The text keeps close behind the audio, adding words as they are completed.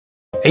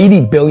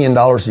$80 billion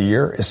a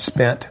year is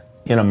spent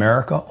in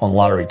America on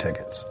lottery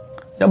tickets.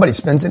 Nobody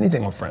spends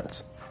anything on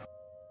friends.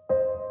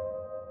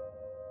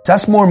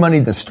 That's more money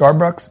than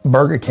Starbucks,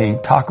 Burger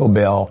King, Taco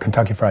Bell,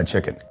 Kentucky Fried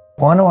Chicken.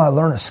 Why do I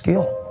learn a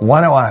skill?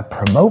 Why do I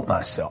promote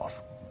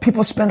myself?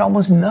 People spend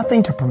almost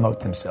nothing to promote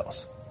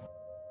themselves.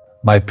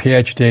 My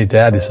PhD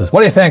daddy says,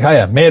 what do you think I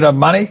am, made of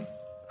money?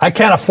 I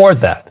can't afford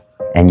that.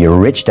 And your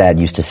rich dad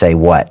used to say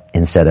what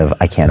instead of,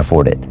 I can't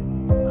afford it?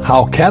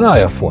 How can I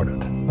afford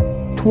it?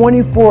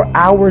 24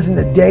 hours in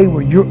a day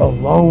where you're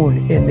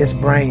alone in this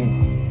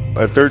brain.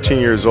 At 13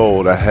 years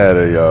old, I had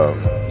a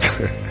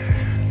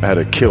I had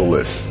a kill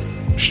list,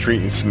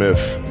 Street and Smith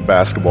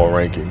basketball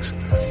rankings,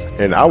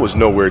 and I was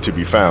nowhere to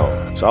be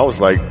found. So I was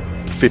like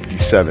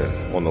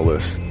 57 on the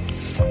list.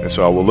 And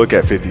so I will look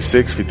at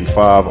 56,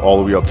 55, all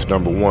the way up to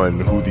number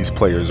 1, who these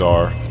players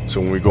are. So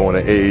when we go on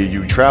an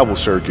AAU travel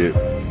circuit,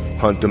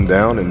 hunt them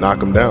down and knock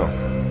them down.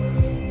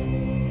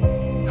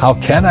 How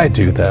can I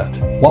do that?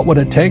 What would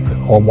it take?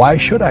 Or why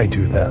should I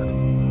do that?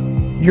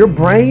 Your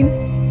brain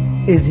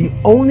is the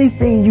only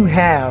thing you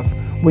have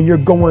when you're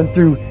going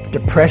through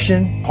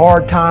depression,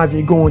 hard times,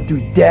 you're going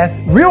through death,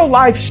 real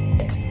life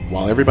shit.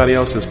 While everybody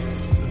else is,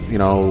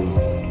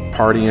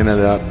 partying it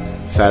up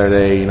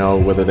Saturday,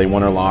 whether they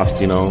won or lost,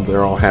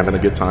 they're all having a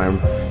good time,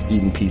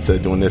 eating pizza,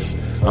 doing this.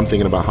 I'm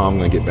thinking about how I'm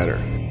going to get better.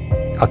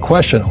 A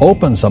question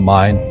opens the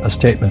mind, a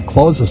statement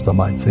closes the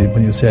mind. See,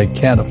 when you say, I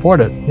can't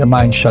afford it, your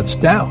mind shuts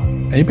down,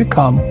 and you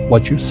become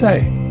what you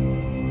say.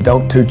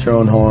 Don't toot your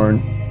own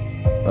horn.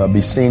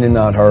 Be seen and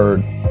not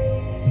heard.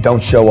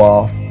 Don't show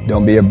off.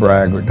 Don't be a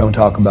braggart. Don't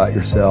talk about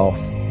yourself.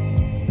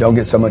 Don't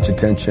get so much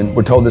attention.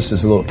 We're told this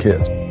as little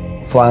kids.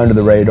 Fly under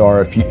the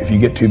radar. If you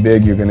get too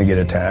big, you're going to get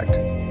attacked.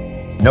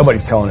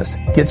 Nobody's telling us,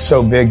 get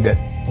so big that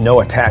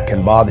no attack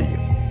can bother you.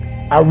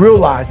 I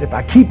realize if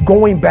I keep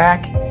going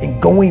back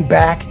and going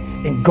back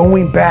and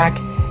going back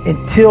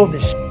until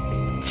this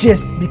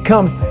just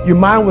becomes, your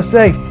mind will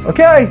say,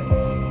 okay,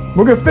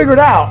 we're going to figure it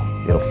out.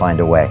 It'll find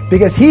a way.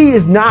 Because he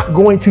is not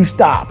going to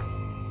stop.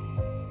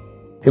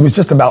 It was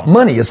just about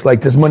money. It's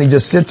like this money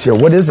just sits here.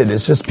 What is it?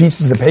 It's just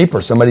pieces of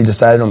paper. Somebody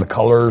decided on the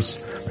colors,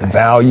 the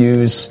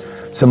values.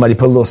 Somebody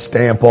put a little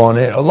stamp on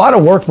it. A lot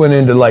of work went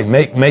into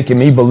making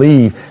me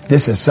believe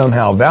this is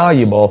somehow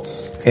valuable.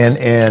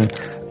 And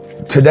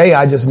today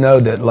I just know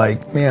that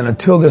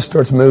until this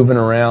starts moving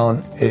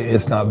around,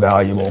 it's not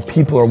valuable.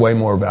 People are way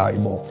more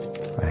valuable.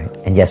 Right.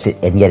 And yet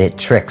it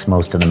tricks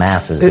most of the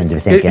masses into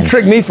thinking. It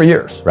tricked me for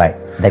years. Right.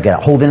 They got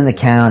to hold it in the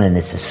account, and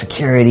it's a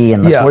security,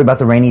 and let's worry about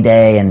the rainy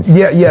day, and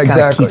it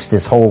exactly keeps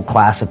this whole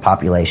class of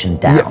population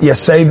down. Yeah,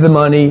 save the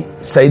money,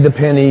 save the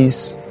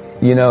pennies.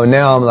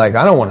 Now I'm like,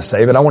 I don't want to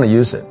save it. I want to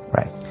use it.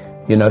 Right.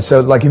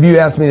 So if you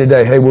asked me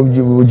today, hey, would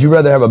you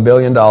rather have $1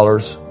 billion,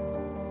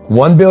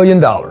 $1 billion,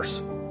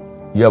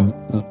 you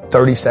have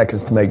 30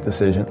 seconds to make a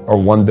decision,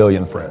 or 1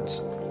 billion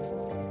friends?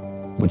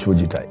 Which would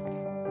you take?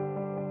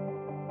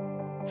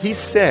 He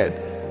said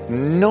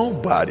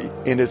nobody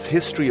in his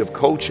history of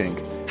coaching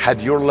had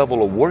your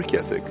level of work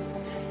ethic.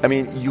 I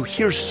mean, you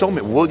hear so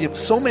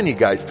many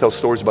guys tell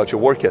stories about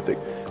your work ethic.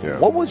 Yeah.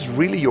 What was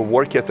really your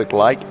work ethic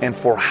like, and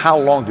for how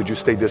long did you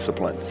stay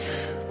disciplined?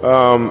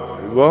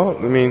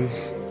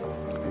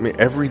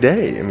 Every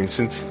day.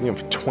 Since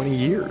 20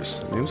 years.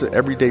 It was an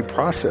everyday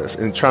process,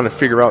 and trying to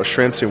figure out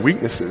strengths and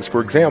weaknesses.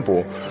 For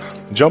example,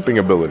 jumping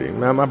ability.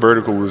 My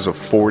vertical was a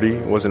 40,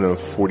 it wasn't a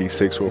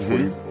 46 or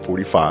a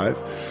 45.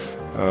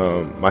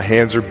 My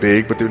hands are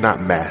big, but they're not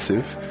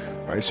massive.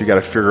 Right? So you got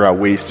to figure out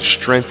ways to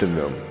strengthen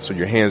them so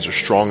your hands are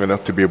strong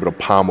enough to be able to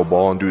palm a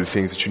ball and do the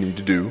things that you need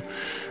to do.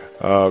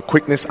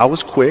 Quickness, I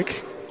was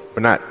quick,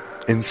 but not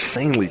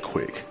insanely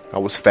quick. I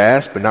was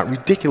fast, but not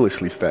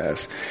ridiculously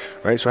fast.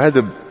 Right? So I had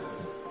to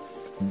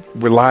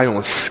rely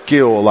on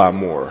skill a lot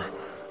more.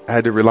 I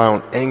had to rely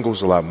on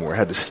angles a lot more. I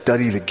had to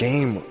study the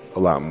game a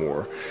lot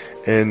more.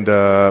 And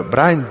but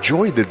I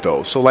enjoyed it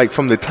though. So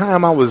from the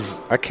time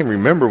I can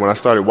remember when I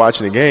started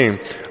watching the game,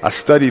 I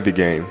studied the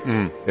game,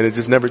 and it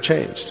just never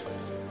changed.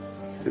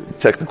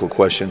 Technical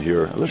question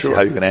here. Let's see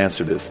how you can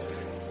answer this.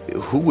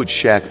 Who would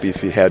Shaq be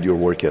if he had your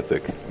work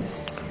ethic?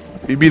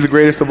 He'd be the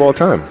greatest of all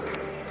time.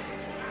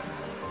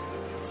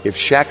 If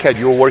Shaq had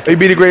your work ethic, he'd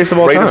be the greatest of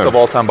all time. Greatest of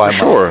all time by a mile.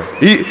 Sure.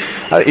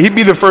 He'd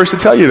be the first to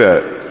tell you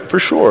that, for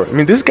sure.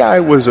 This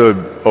guy was a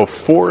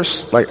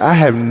force like I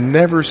have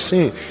never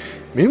seen.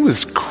 It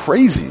was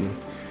crazy.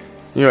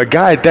 A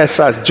guy at that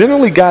size.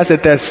 Generally, guys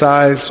at that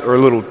size are a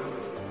little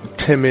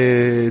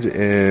timid,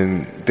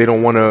 and they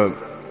don't want to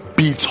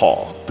be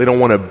tall. They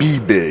don't want to be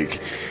big.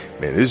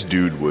 Man, this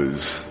dude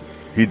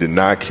he did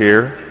not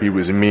care. He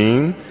was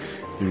mean.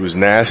 He was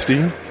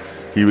nasty.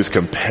 He was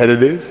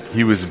competitive.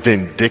 He was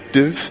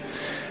vindictive.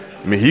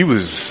 He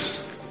was,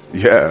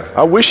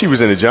 I wish he was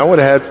in the gym. I would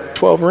have had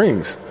 12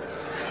 rings.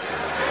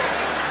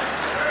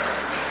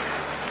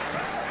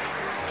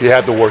 He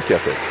had the work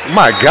ethic.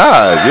 My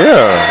God,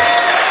 yeah.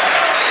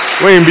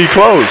 We ain't be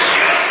close.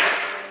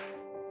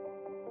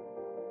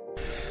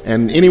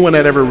 And anyone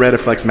that ever read a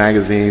Flex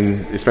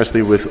magazine,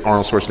 especially with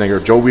Arnold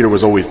Schwarzenegger, Joe Weider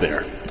was always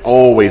there.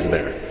 Always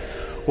there.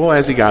 Well,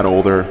 as he got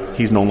older,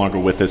 he's no longer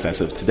with us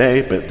as of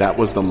today, but that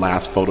was the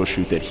last photo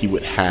shoot that he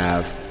would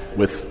have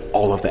with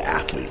all of the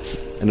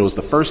athletes. And it was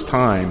the first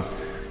time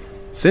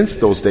since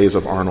those days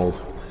of Arnold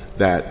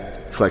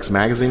that Flex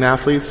Magazine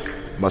athletes,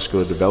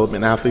 Muscular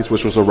Development athletes,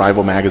 which was a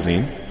rival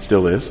magazine,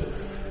 still is,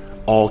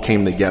 all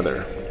came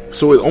together.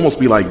 So it'd almost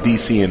be like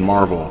DC and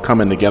Marvel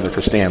coming together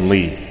for Stan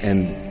Lee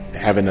and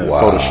having a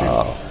photo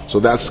shoot. So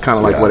that's kind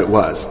of like what it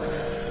was.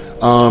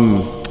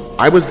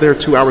 I was there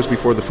 2 hours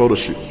before the photo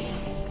shoot.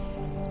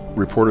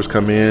 Reporters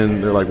come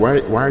in, they're like, why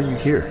are you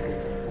here?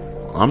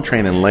 I'm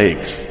training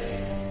legs.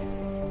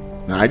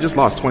 Now, I just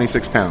lost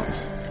 26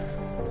 pounds,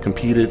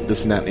 competed,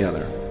 this and that and the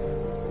other.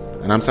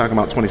 And I'm talking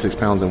about 26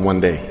 pounds in one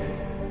day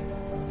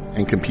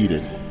and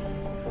competed.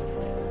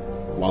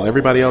 While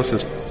everybody else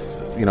is,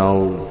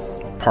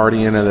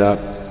 partying it up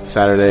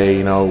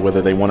Saturday,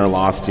 whether they won or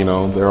lost,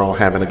 they're all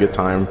having a good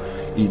time,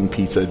 eating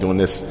pizza, doing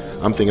this.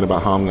 I'm thinking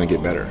about how I'm going to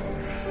get better.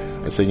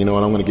 I said, you know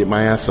what, I'm going to get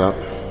my ass up.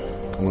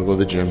 I'm going to go to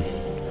the gym.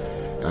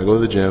 And I go to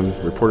the gym.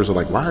 Reporters are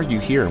like, why are you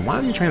here? And why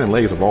are you training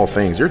legs of all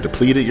things? You're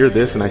depleted. You're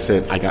this. And I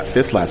said, I got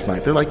fifth last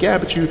night. They're like, yeah,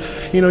 but you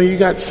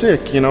got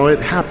sick.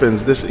 It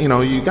happens. This,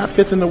 you got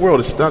fifth in the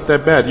world. It's not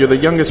that bad. You're the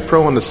youngest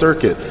pro on the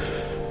circuit.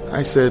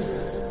 I said,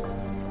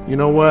 you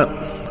know what?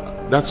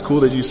 That's cool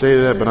that you say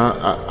that, but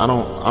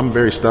I'm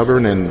very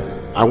stubborn, and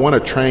I want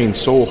to train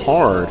so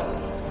hard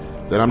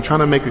that I'm trying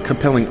to make a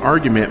compelling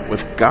argument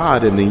with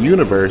God and the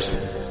universe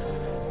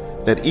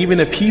that even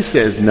if he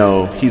says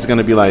no, he's going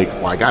to be like,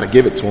 well, I got to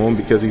give it to him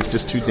because he's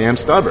just too damn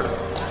stubborn. I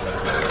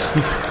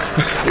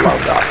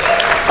love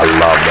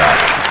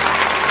that.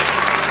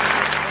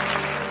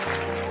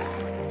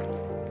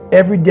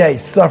 Every day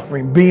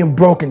suffering, being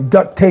broken,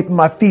 duct taping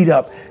my feet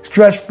up,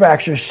 stress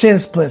fractures, shin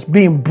splints,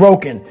 being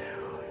broken.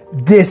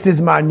 This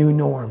is my new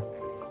norm.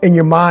 And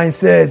your mind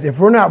says, if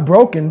we're not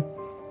broken,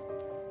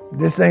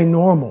 this ain't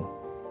normal.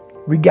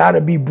 We got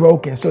to be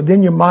broken. So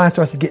then your mind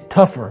starts to get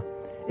tougher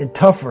and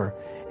tougher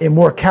and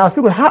more callous.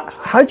 People,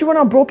 how'd you run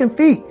on broken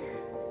feet?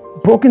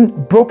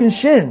 Broken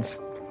shins.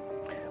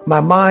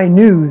 My mind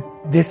knew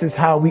this is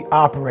how we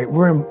operate.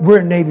 We're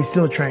in Navy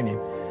SEAL training.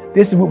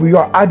 This is what we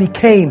are. I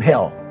became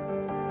hell.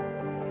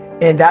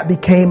 And that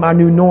became my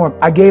new norm.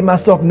 I gave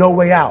myself no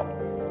way out.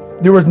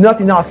 There was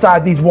nothing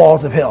outside these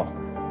walls of hell.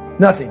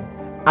 Nothing.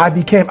 I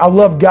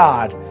love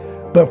God,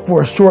 but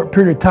for a short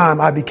period of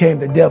time, I became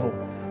the devil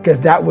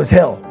because that was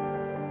hell.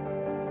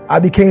 I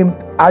became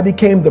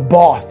the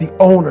boss, the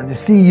owner, the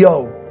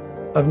CEO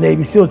of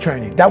Navy SEAL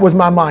training. That was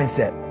my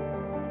mindset.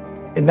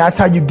 And that's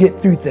how you get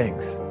through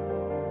things.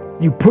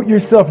 You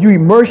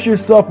immerse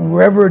yourself in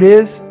wherever it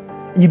is,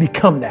 and you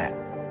become that.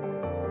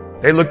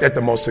 They looked at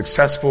the most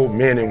successful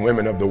men and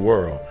women of the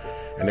world,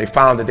 and they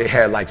found that they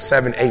had like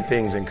 7-8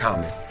 things in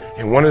common.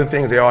 And one of the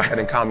things they all had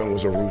in common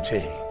was a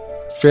routine.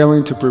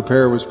 Failing to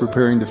prepare was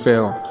preparing to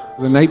fail.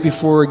 The night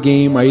before a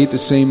game, I ate the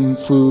same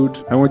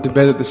food. I went to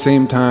bed at the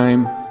same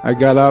time. I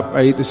got up,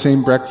 I ate the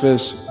same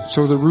breakfast.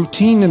 So the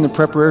routine and the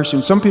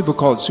preparation, some people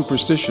call it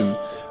superstition,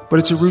 but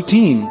it's a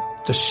routine.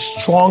 The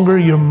stronger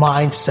your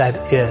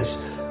mindset is,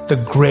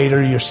 the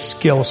greater your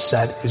skill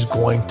set is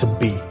going to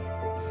be.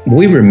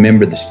 We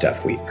remember the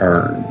stuff we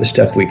earn, the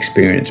stuff we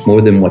experience,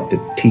 more than what the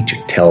teacher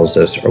tells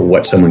us or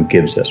what someone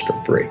gives us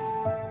for free.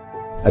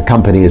 A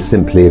company is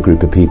simply a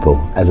group of people.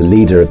 As a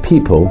leader of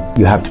people,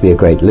 you have to be a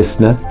great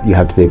listener, you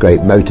have to be a great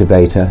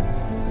motivator,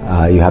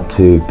 you have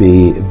to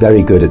be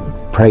very good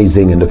at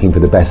praising and looking for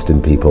the best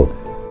in people.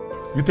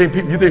 You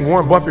think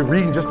Warren Buffett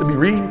reading just to be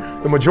reading?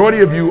 The majority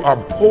of you are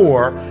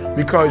poor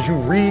because you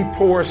read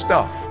poor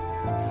stuff.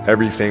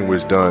 Everything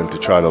was done to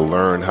try to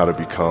learn how to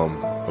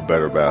become a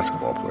better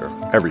basketball player.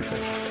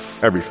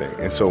 Everything.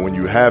 And so when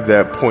you have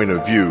that point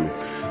of view,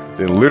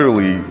 then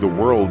literally the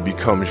world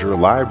becomes your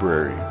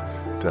library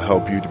to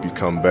help you to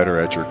become better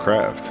at your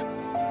craft.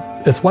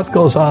 It's what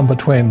goes on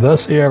between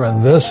this year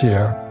and this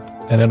year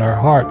and in our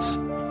hearts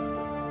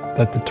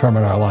that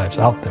determine our lives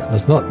out there.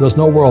 There's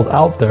no world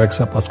out there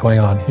except what's going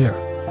on here.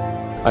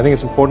 I think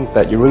it's important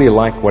that you really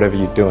like whatever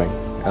you're doing.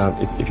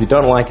 If you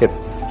don't like it,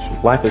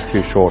 life is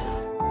too short.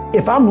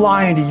 If I'm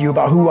lying to you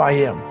about who I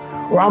am,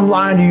 or I'm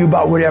lying to you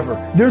about whatever,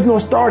 there's no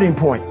starting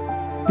point.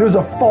 There's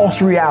a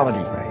false reality.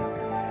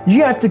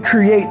 You have to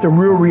create the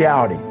real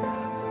reality.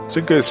 It's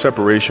a good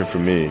separation for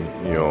me,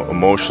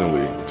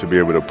 emotionally, to be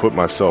able to put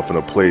myself in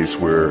a place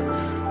where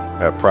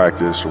at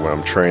practice or when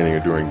I'm training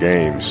or during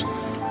games,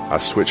 I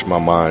switch my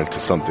mind to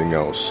something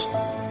else.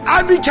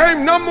 I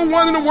became number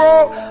one in the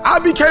world. I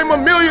became a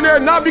millionaire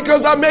not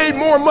because I made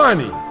more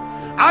money.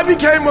 I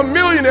became a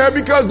millionaire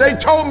because they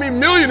told me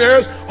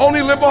millionaires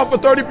only live off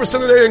of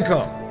 30% of their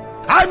income.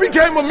 I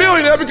became a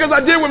millionaire because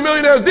I did what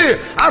millionaires did.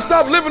 I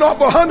stopped living off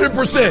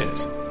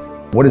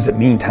 100%. What does it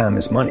mean time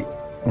is money,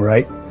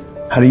 right?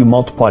 How do you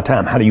multiply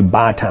time? How do you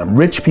buy time?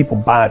 Rich people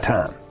buy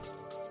time.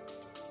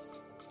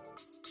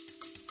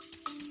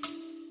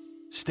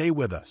 Stay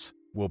with us.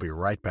 We'll be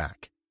right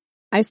back.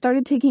 I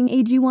started taking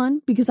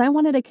AG1 because I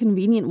wanted a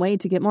convenient way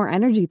to get more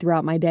energy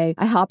throughout my day.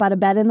 I hop out of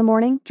bed in the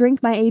morning,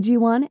 drink my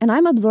AG1, and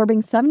I'm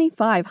absorbing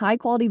 75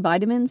 high-quality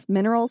vitamins,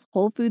 minerals,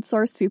 whole food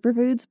source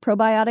superfoods,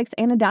 probiotics,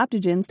 and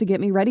adaptogens to get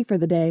me ready for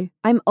the day.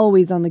 I'm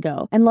always on the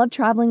go and love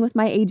traveling with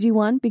my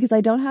AG1 because I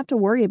don't have to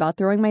worry about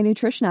throwing my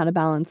nutrition out of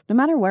balance, no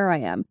matter where I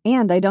am.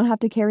 And I don't have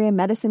to carry a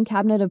medicine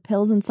cabinet of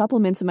pills and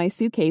supplements in my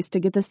suitcase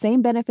to get the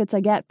same benefits I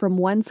get from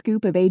one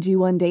scoop of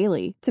AG1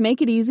 daily. To make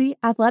it easy,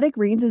 Athletic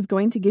Greens is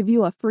going to give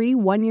you a free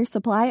 1-year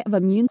supply of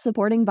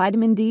immune-supporting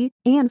vitamin D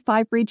and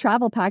 5 free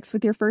travel packs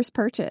with your first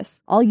purchase.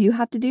 All you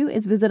have to do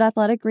is visit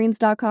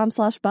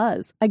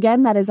athleticgreens.com/buzz.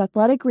 Again, that is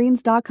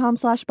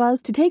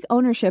athleticgreens.com/buzz to take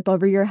ownership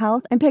over your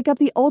health and pick up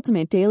the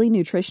ultimate daily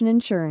nutrition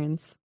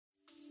insurance.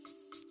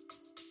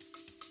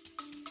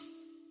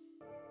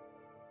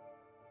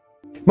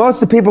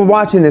 Most of the people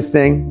watching this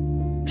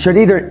thing should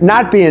either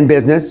not be in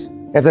business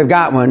if they've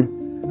got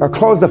one, or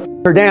close the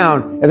f***er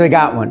down if they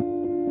got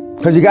one.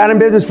 Because you got in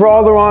business for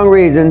all the wrong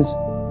reasons,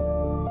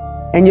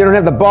 and you don't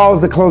have the balls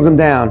to close them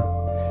down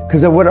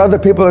because of what other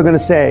people are going to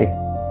say.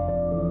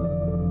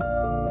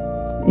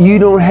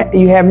 You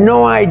have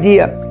no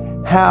idea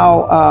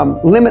how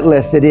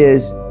limitless it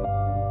is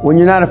when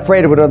you're not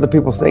afraid of what other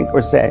people think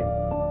or say.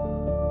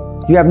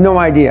 You have no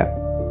idea.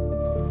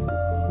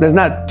 There's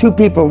not 2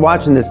 people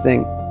watching this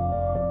thing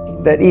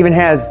that even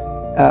has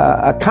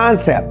a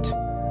concept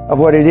of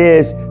what it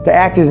is to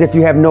act as if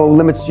you have no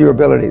limits to your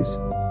abilities.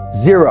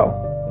 0.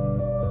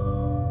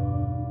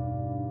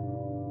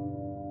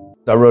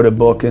 I wrote a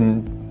book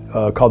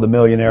called The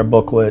Millionaire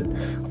Booklet.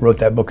 I wrote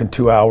that book in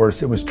 2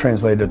 hours. It was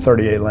translated to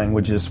 38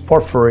 languages for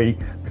free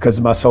because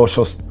of my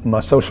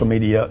social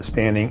media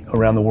standing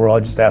around the world. I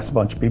just asked a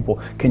bunch of people,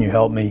 can you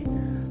help me?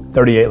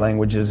 38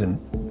 languages, and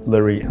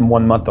literally in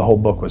 1 month the whole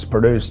book was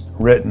produced,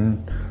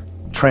 written,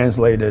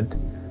 translated.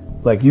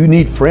 Like, you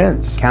need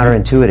friends.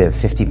 Counterintuitive,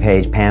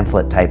 50-page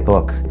pamphlet type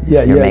book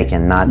you're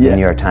making, not the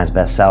New York Times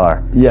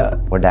bestseller. Yeah.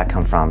 Where'd that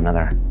come from?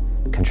 Another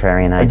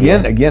contrarian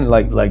idea. Again,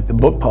 like the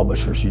book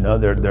publishers,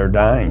 they're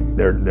dying.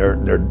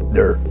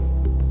 They're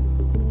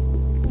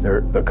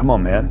come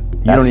on, man.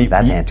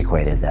 That's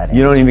antiquated.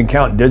 You don't even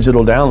count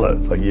digital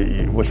downloads. Like,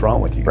 what's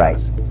wrong with you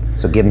guys? Right.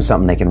 So give them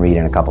something they can read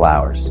in a couple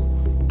hours.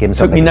 It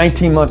took me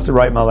 19 months to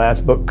write my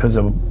last book because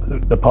of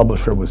the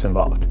publisher was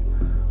involved.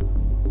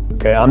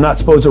 Okay, I'm not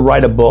supposed to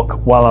write a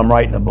book while I'm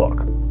writing a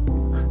book.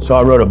 So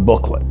I wrote a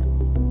booklet.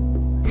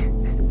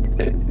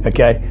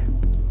 Okay,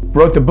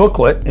 wrote the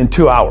booklet in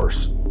 2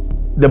 hours.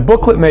 The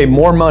booklet made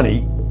more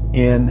money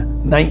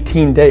in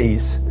 19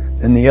 days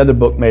than the other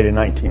book made in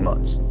 19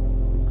 months.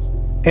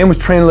 And was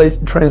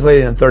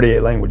translated in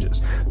 38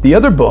 languages. The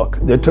other book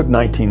that took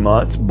 19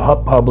 months,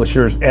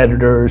 publishers,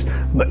 editors,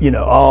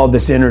 all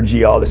this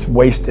energy, all this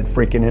wasted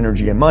freaking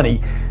energy and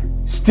money,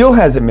 still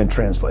hasn't been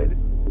translated.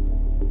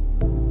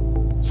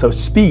 So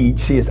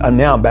speed, I'm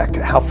now back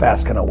to how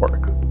fast can I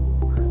work?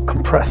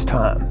 Compressed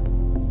time.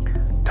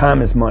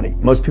 Time is money.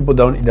 Most people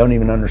don't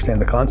even understand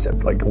the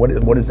concept. Like,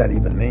 what does that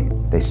even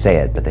mean? They say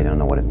it, but they don't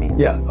know what it means.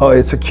 Yeah. Oh,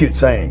 it's a cute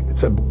saying.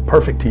 It's a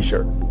perfect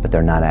t-shirt. But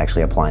they're not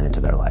actually applying it to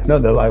their life. No,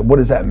 they're like, what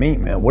does that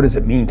mean, man? What does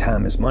it mean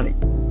time is money,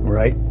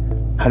 right?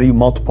 How do you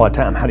multiply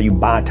time? How do you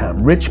buy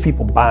time? Rich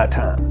people buy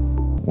time.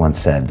 Once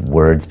said,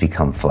 words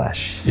become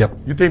flesh. Yep.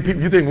 You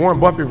think Warren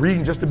Buffett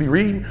reading just to be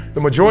reading?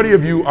 The majority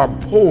of you are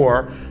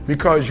poor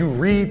because you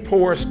read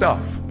poor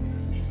stuff.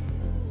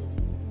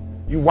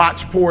 You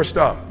watch poor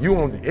stuff. You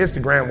on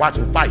Instagram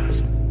watching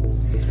fights.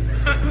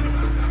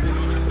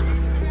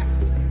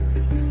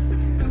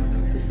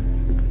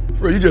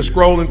 For real, you just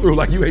scrolling through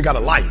like you ain't got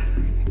a life.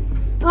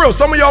 For real,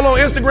 some of y'all on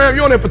Instagram,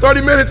 you on there for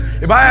 30 minutes.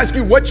 If I ask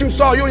you what you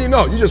saw, you don't even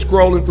know. You just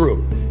scrolling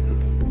through.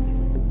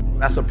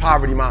 That's a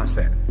poverty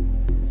mindset.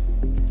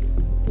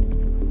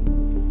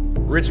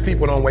 Rich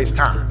people don't waste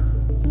time.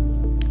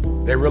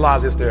 They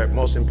realize it's their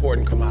most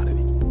important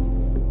commodity.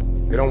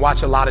 They don't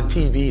watch a lot of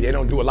TV. They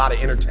don't do a lot of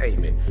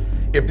entertainment.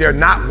 If they're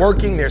not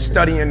working, they're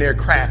studying their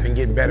craft and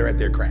getting better at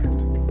their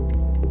craft.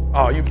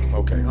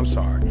 Okay, I'm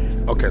sorry.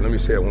 Okay, let me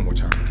say it one more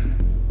time.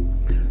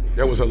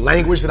 There was a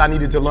language that I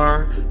needed to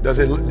learn. Does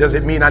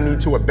it mean I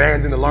need to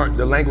abandon the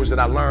language that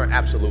I learned?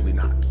 Absolutely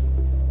not.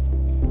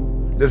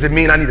 Does it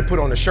mean I need to put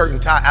on a shirt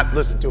and tie?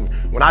 Listen to me.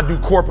 When I do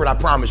corporate, I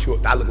promise you,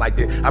 I look like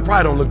this. I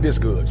probably don't look this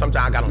good.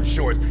 Sometimes I got on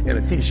shorts and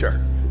a t-shirt.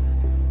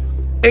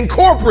 In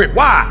corporate,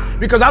 why?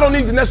 Because I don't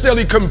need to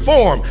necessarily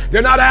conform.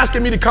 They're not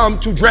asking me to come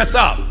to dress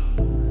up.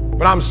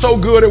 But I'm so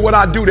good at what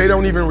I do, they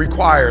don't even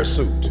require a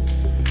suit.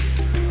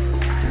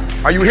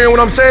 Are you hearing what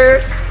I'm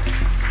saying?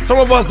 Some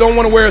of us don't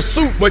want to wear a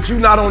suit, but you're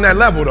not on that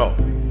level though.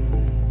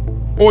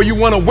 Or you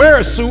want to wear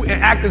a suit and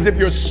act as if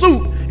your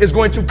suit is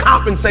going to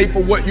compensate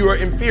for what you are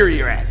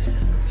inferior at.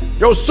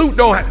 Your suit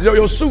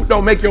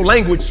don't make your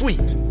language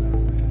sweet.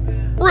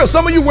 For real,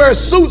 some of you wear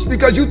suits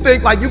because you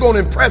think like you're going to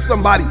impress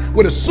somebody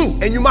with a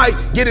suit, and you might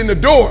get in the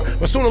door,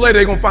 but sooner or later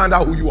they're going to find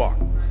out who you are.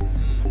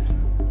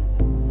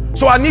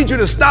 So I need you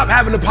to stop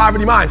having the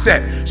poverty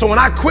mindset. So when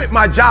I quit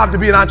my job to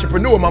be an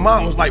entrepreneur, my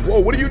mom was like,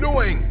 whoa, what are you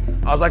doing?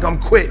 I was like, I'm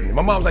quitting.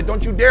 My mom was like,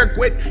 don't you dare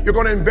quit. You're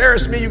going to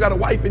embarrass me. You got a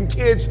wife and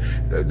kids.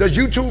 Does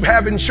YouTube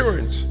have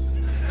insurance?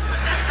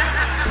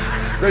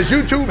 Does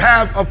YouTube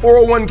have a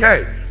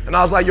 401k? And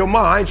I was like, yo,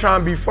 Mom, I ain't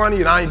trying to be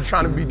funny and I ain't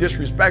trying to be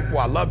disrespectful.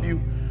 I love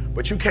you.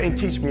 But you can't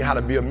teach me how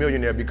to be a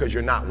millionaire because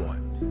you're not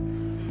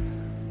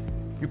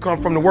one. You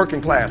come from the working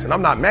class, and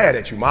I'm not mad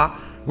at you, Ma.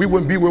 We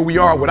wouldn't be where we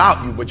are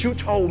without you. But you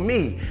told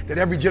me that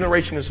every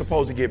generation is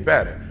supposed to get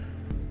better.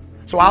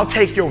 So I'll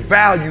take your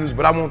values,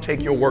 but I won't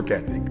take your work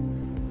ethic.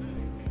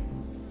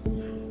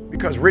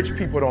 Because rich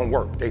people don't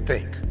work, they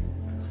think.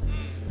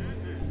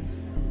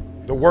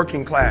 The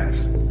working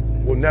class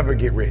will never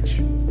get rich.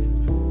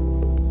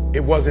 It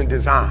wasn't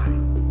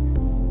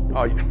designed.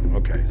 Oh, yeah,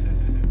 okay.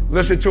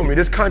 Listen to me,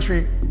 this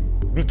country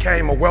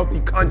became a wealthy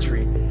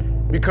country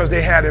because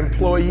they had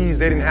employees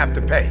they didn't have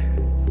to pay.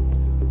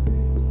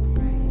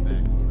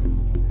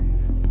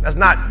 That's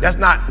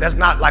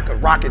not like a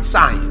rocket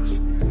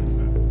science.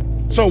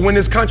 So when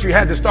this country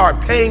had to start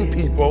paying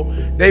people,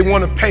 they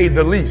want to pay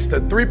the least.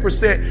 The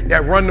 3%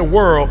 that run the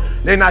world,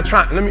 they're not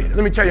trying. Let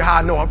me tell you how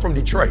I know. I'm from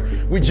Detroit.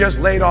 We just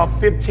laid off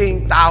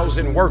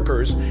 15,000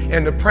 workers,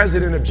 and the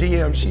president of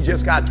GM, she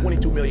just got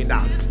 $22 million.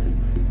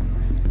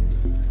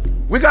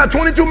 We got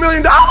 $22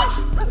 million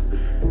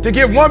to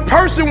give one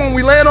person when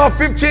we laid off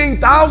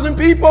 15,000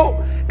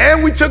 people,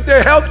 and we took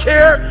their health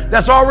care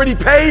that's already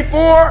paid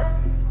for.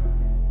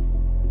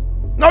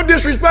 No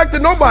disrespect to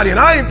nobody, and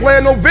I ain't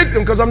playing no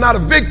victim because I'm not a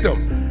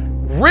victim.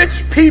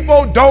 Rich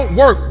people don't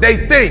work,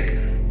 they think.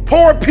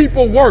 Poor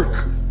people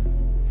work.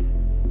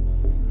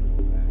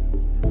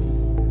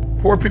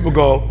 Poor people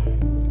go,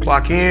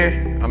 clock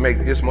in, I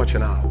make this much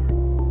an hour.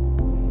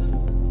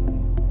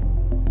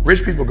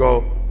 Rich people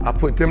go, I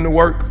put them to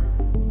work,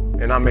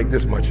 and I make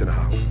this much an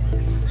hour.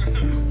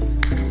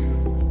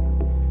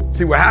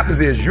 See, what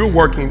happens is you're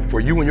working for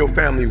you and your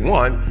family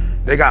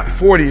one, they got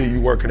 40 of you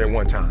working at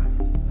one time.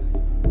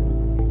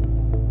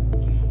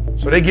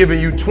 So they're giving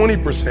you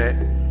 20%,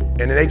 and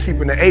then they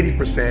keeping the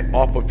 80%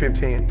 off of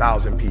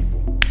 15,000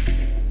 people.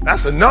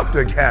 That's enough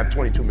to have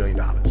 $22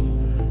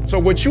 million. So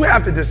what you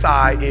have to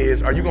decide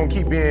is, are you gonna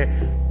keep being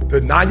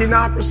the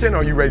 99%, or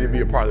are you ready to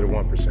be a part of the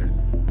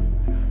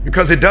 1%?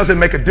 Because it doesn't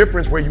make a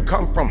difference where you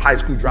come from, high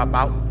school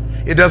dropout.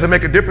 It doesn't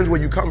make a difference where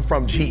you come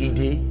from,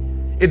 GED.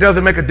 It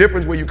doesn't make a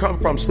difference where you come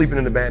from, sleeping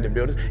in abandoned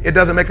buildings. It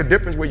doesn't make a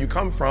difference where you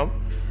come from,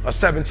 a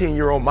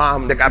 17-year-old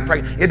mom that got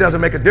pregnant. It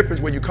doesn't make a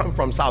difference where you come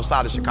from, south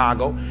side of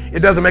Chicago. It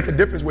doesn't make a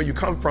difference where you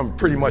come from,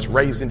 pretty much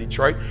raised in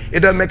Detroit.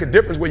 It doesn't make a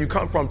difference where you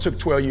come from, took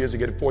 12 years to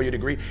get a 4-year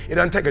degree. It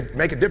doesn't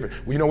make a difference.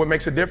 Well, you know what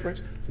makes a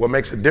difference? What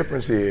makes a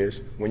difference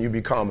is when you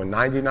become a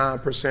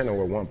 99%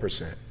 or a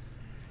 1%.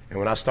 And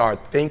when I start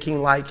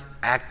thinking like,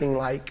 acting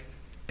like,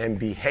 and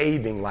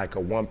behaving like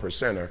a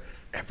 1%er,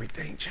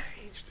 everything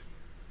changed.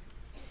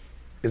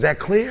 Is that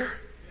clear?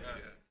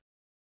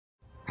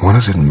 What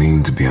does it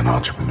mean to be an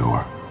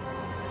entrepreneur?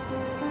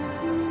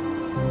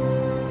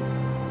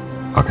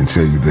 I can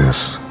tell you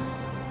this,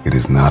 it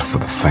is not for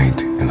the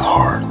faint in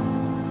heart.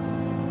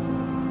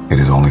 It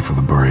is only for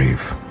the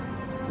brave,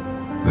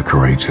 the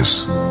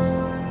courageous,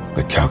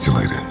 the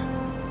calculated.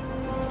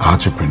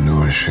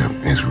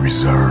 Entrepreneurship is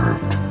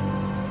reserved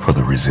for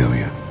the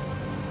resilient.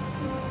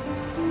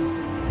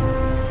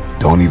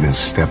 Don't even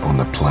step on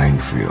the playing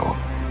field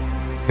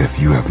if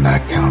you have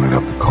not counted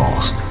up the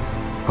cost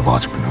of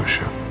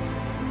entrepreneurship.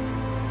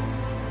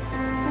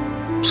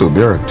 So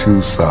there are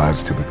two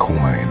sides to the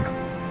coin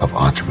of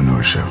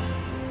entrepreneurship.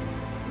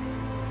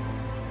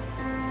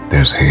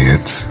 There's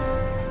heads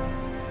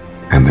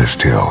and there's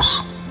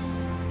tails.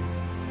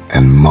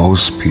 And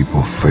most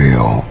people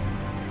fail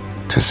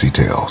to see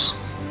tails.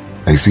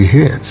 They see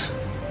heads,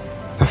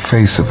 the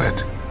face of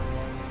it.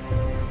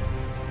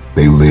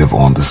 They live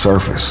on the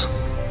surface,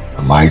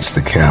 the lights,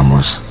 the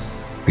cameras,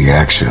 the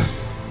action,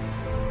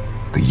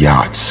 the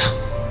yachts,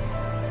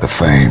 the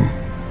fame.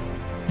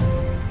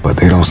 But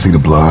they don't see the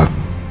blood,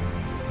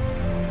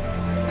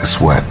 the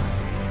sweat,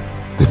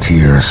 the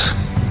tears.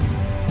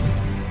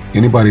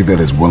 Anybody that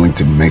is willing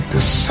to make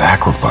the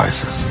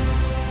sacrifices,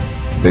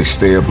 they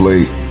stay up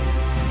late,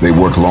 they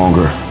work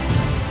longer,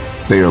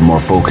 they are more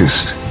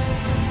focused,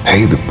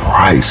 pay the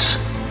price,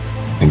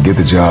 and get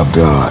the job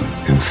done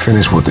and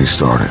finish what they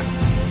started.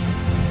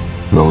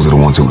 Those are the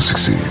ones who will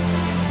succeed.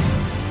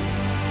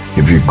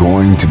 If you're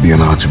going to be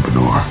an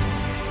entrepreneur,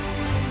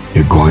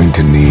 you're going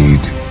to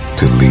need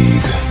to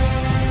lead.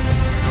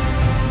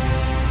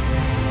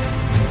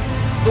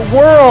 The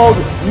world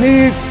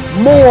needs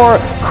more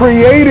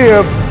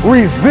creative,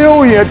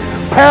 resilient,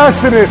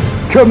 passionate,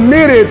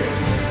 committed,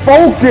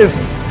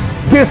 focused,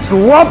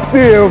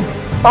 disruptive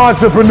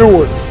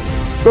entrepreneurs.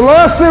 The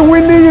last thing we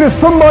need is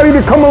somebody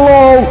to come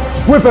along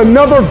with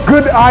another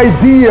good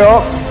idea,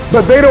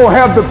 but they don't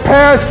have the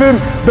passion,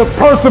 the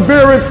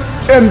perseverance,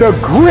 and the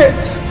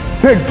grit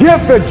to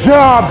get the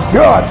job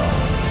done.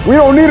 We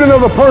don't need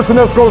another person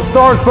that's going to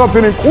start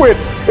something and quit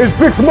in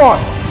 6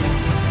 months.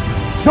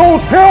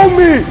 Don't tell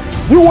me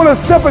you want to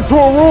step into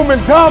a room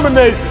and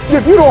dominate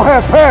if you don't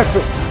have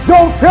passion.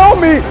 Don't tell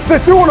me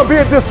that you want to be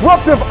a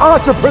disruptive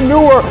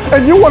entrepreneur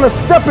and you want to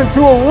step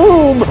into a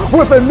room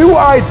with a new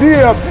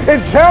idea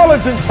and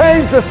challenge and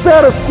change the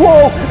status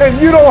quo,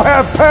 and you don't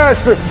have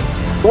passion.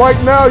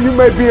 Right now you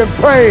may be in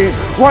pain.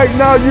 Right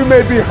now you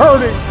may be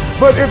hurting.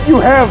 But if you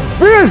have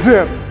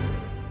vision,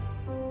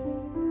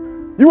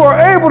 you are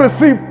able to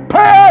see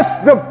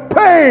past the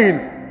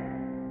pain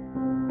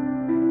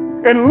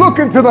and look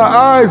into the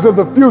eyes of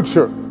the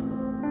future.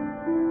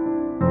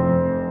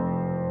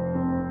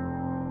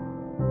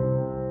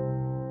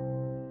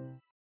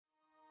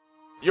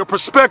 Your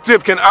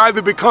perspective can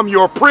either become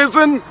your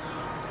prison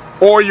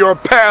or your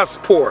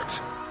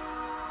passport.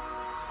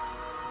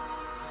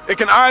 It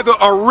can either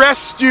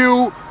arrest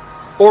you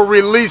or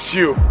release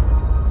you.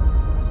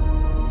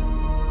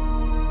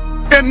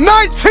 In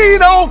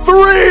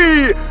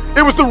 1903,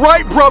 it was the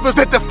Wright brothers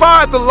that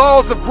defied the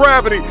laws of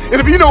gravity. And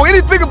if you know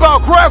anything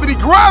about gravity,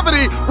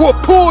 gravity will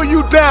pull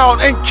you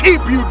down and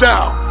keep you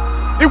down.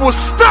 It will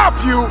stop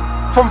you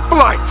from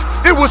flight.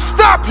 It will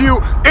stop you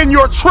in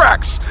your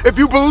tracks. If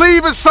you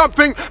believe in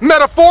something,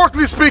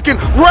 metaphorically speaking,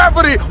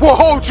 gravity will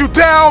hold you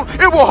down,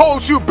 it will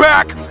hold you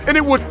back, and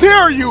it will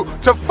dare you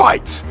to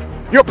fight.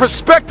 Your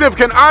perspective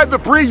can either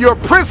be your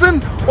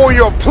prison or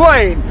your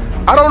plane.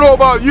 I don't know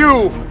about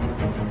you,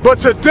 but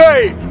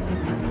today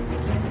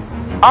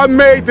I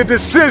made the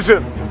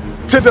decision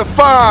to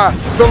defy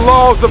the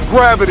laws of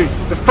gravity.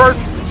 The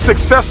first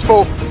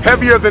successful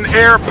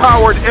heavier-than-air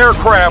powered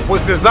aircraft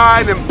was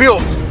designed and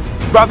built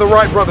by the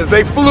Wright brothers.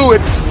 They flew it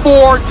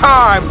 4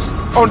 times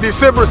on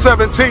December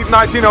 17,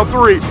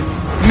 1903,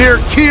 near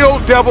Kill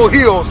Devil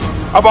Hills,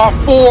 about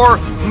 4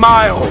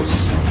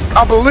 miles.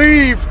 I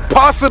believe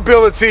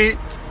possibility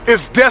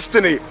is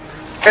destiny,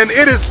 and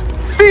it is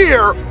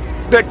fear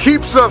that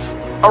keeps us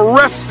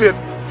arrested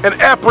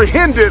and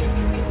apprehended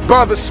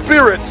by the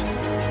spirit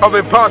of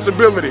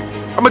impossibility.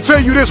 I'm gonna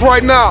tell you this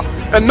right now,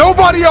 and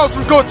nobody else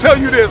is gonna tell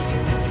you this.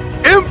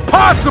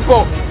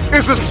 Impossible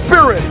is a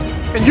spirit,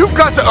 and you've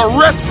got to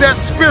arrest that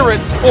spirit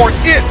or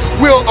it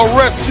will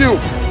arrest you.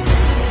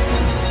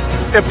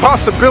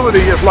 Impossibility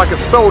is like a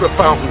soda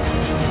fountain,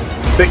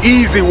 the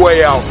easy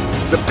way out,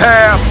 the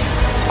path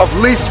of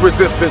least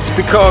resistance,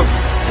 because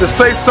to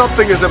say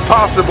something is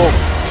impossible,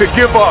 to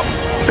give up,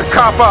 to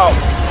cop out,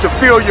 to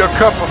fill your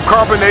cup of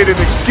carbonated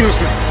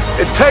excuses,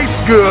 it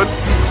tastes good,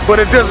 but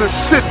it doesn't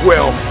sit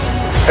well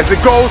as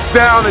it goes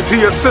down into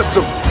your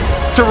system.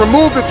 To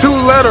remove the 2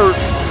 letters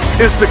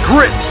is the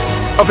grit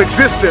of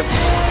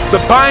existence,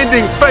 the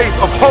binding faith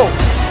of hope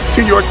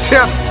to your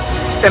chest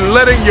and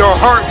letting your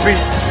heart beat.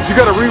 You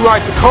gotta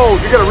rewrite the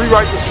code, you gotta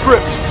rewrite the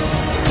script.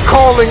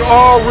 Calling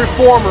all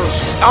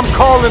reformers, I'm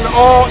calling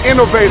all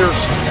innovators,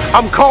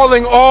 I'm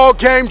calling all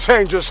game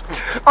changers,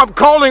 I'm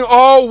calling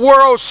all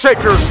world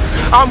shakers,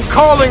 I'm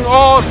calling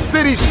all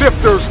city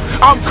shifters,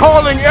 I'm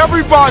calling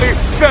everybody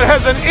that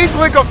has an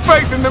inkling of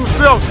faith in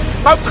themselves,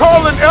 I'm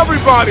calling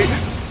everybody.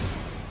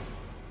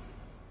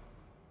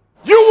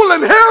 You will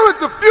inherit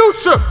the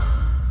future.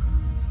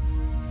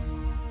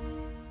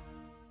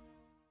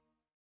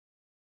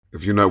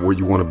 If you're not where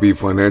you want to be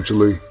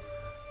financially,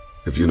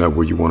 if you're not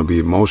where you want to be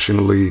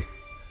emotionally,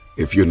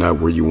 if you're not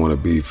where you want to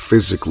be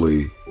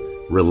physically,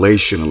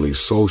 relationally,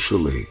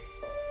 socially,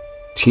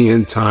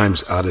 10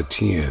 times out of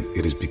 10,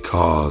 it is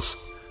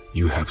because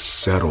you have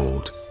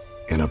settled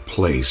in a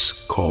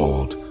place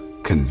called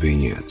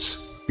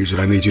convenience. Here's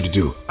what I need you to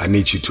do. I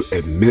need you to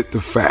admit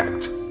the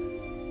fact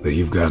that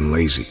you've gotten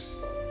lazy.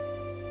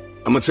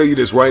 I'm going to tell you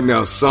this right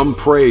now. Some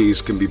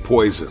praise can be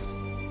poison.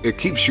 It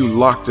keeps you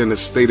locked in a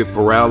state of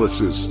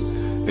paralysis,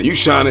 and you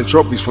shining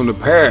trophies from the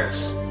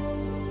past.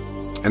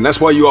 And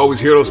that's why you always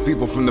hear those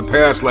people from the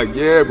past like,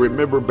 yeah,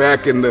 remember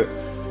back in the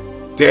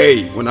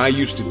day when I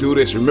used to do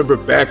this. Remember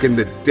back in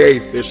the day.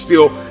 They're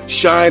still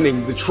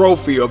shining the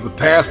trophy of the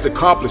past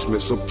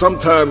accomplishments. So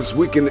sometimes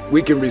we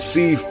can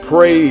receive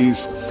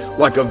praise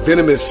like a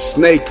venomous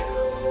snake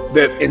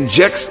that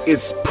injects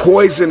its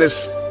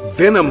poisonous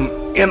venom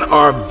in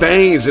our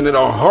veins and in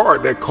our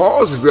heart that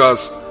causes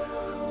us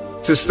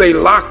to stay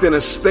locked in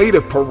a state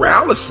of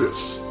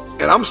paralysis.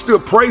 And I'm still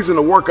praising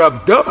the work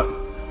I've done.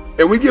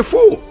 And we get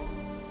full.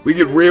 We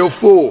get real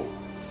full.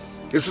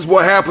 This is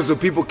what happens when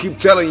people keep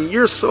telling you,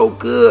 you're so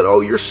good,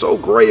 oh, you're so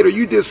great, or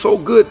you did so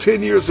good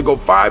 10 years ago,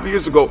 5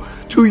 years ago,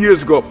 2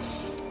 years ago.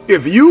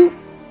 If you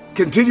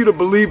continue to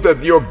believe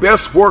that your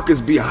best work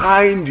is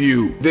behind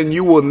you, then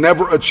you will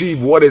never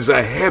achieve what is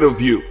ahead of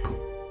you.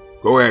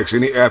 Go ask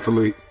any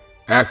athlete,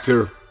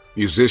 actor,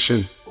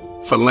 musician,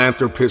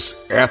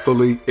 philanthropist,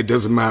 athlete, it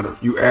doesn't matter.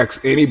 You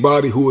ask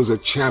anybody who is a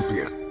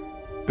champion,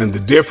 and the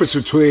difference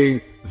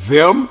between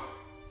them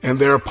and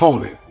their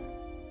opponent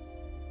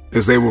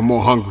is they were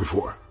more hungry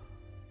for it.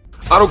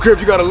 I don't care if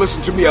you got to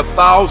listen to me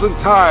 1,000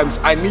 times.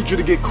 I need you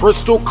to get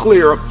crystal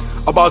clear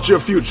about your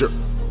future.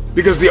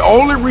 Because the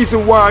only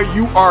reason why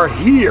you are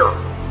here,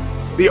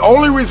 the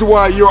only reason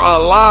why you're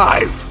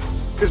alive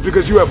is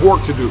because you have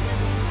work to do.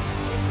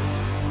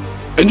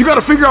 And you got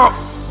to figure out,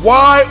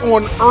 why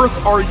on earth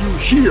are you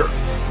here?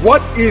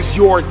 What is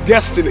your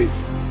destiny?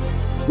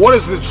 What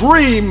is the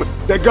dream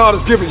that God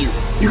has given you?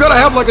 You got to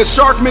have like a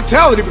shark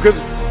mentality, because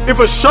if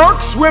a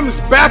shark swims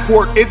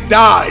backward, it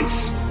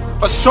dies.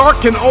 A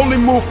shark can only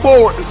move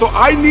forward. And so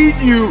I need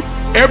you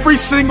every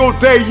single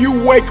day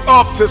you wake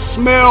up to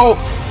smell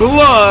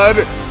blood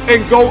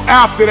and go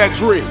after that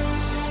dream.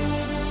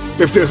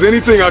 If there's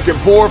anything I can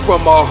pour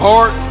from my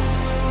heart,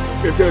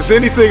 if there's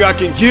anything I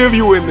can give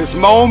you in this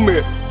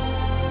moment,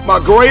 my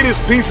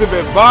greatest piece of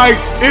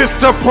advice is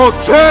to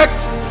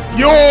protect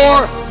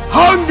your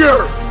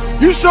hunger.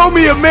 You show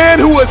me a man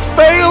who is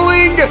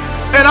failing,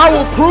 and I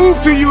will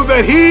prove to you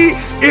that he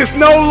is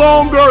no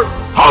longer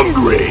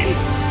hungry.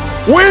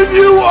 When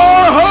you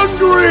are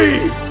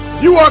hungry,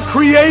 you are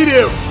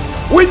creative.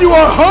 When you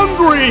are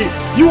hungry,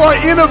 you are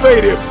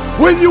innovative.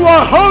 When you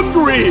are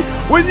hungry,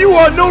 when you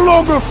are no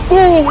longer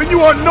full, when you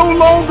are no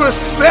longer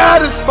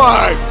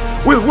satisfied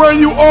with where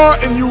you are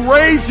and you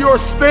raise your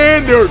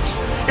standards,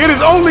 it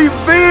is only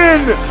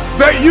then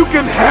that you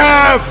can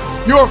have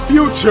your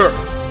future.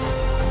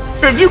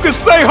 If you can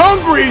stay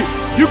hungry,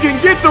 you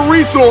can get the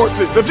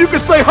resources. If you can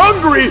stay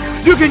hungry,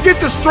 you can get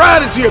the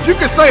strategy. If you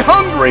can stay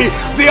hungry,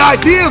 the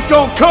ideas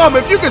gonna come.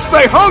 If you can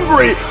stay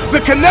hungry,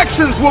 the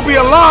connections will be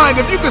aligned.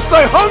 If you can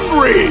stay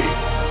hungry.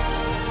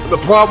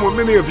 The problem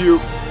with many of you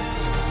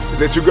is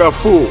that you got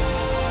full,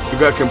 you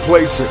got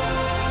complacent,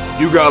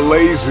 you got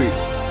lazy.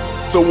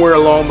 Somewhere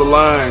along the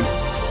line,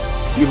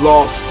 you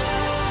lost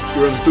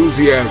your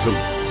enthusiasm,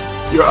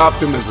 your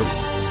optimism.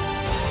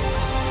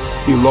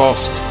 You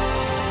lost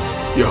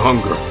your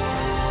hunger.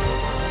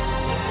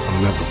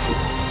 I'm never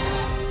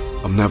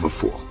full. I'm never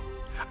full.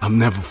 I'm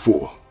never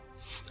full.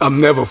 I'm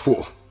never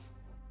full.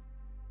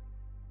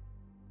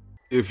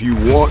 If you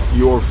want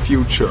your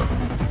future,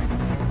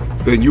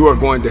 then you are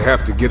going to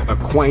have to get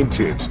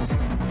acquainted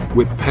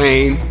with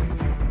pain,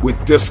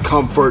 with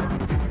discomfort,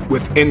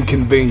 with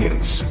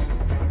inconvenience.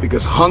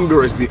 Because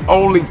hunger is the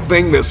only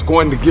thing that's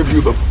going to give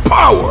you the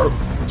power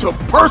to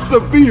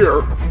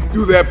persevere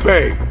through that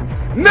pain.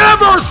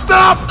 Never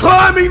stop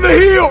climbing the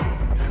hill.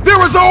 There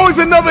is always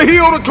another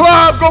hill to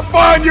climb. Go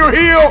find your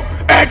hill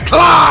and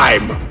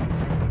climb.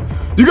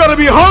 You gotta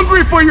be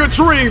hungry for your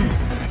dream.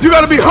 You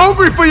gotta be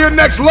hungry for your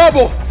next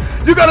level.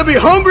 You gotta be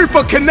hungry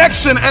for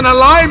connection and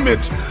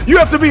alignment. You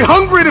have to be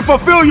hungry to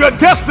fulfill your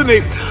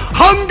destiny.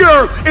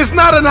 Hunger is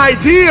not an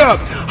idea.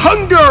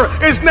 Hunger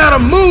is not a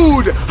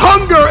mood.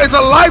 Hunger is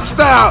a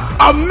lifestyle.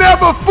 I'm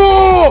never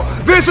full.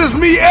 This is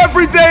me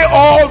every day,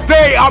 all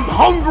day. I'm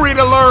hungry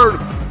to learn.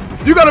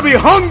 You gotta be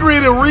hungry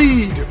to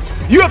read.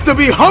 You have to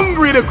be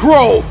hungry to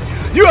grow.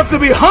 You have to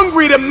be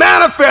hungry to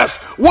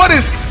manifest what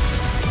is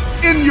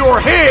in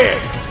your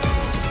head.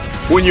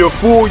 When you're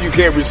full, you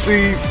can't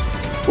receive.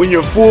 When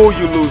you're full,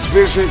 you lose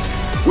vision.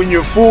 When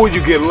you're full,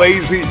 you get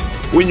lazy.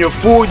 When you're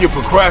full, you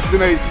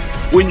procrastinate.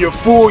 When you're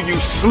full, you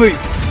sleep.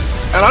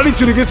 And I need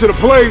you to get to the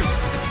place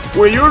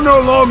where you're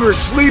no longer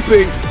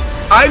sleeping.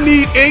 I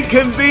need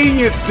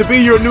inconvenience to be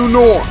your new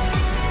norm.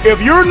 If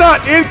you're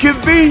not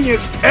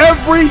inconvenienced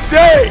every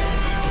day,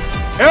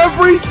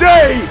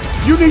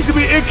 you need to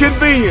be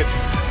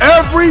inconvenienced.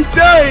 Every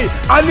day,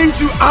 I need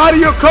you out of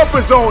your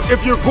comfort zone.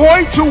 If you're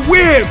going to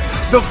win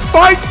the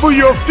fight for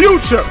your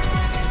future,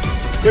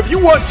 if you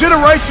want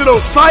generational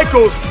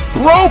cycles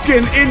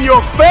broken in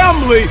your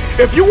family,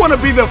 if you want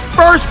to be the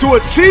first to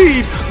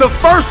achieve, the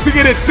first to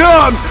get it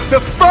done,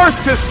 the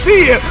first to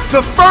see it,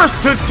 the first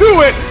to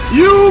do it,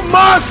 you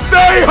must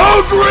stay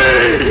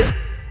hungry.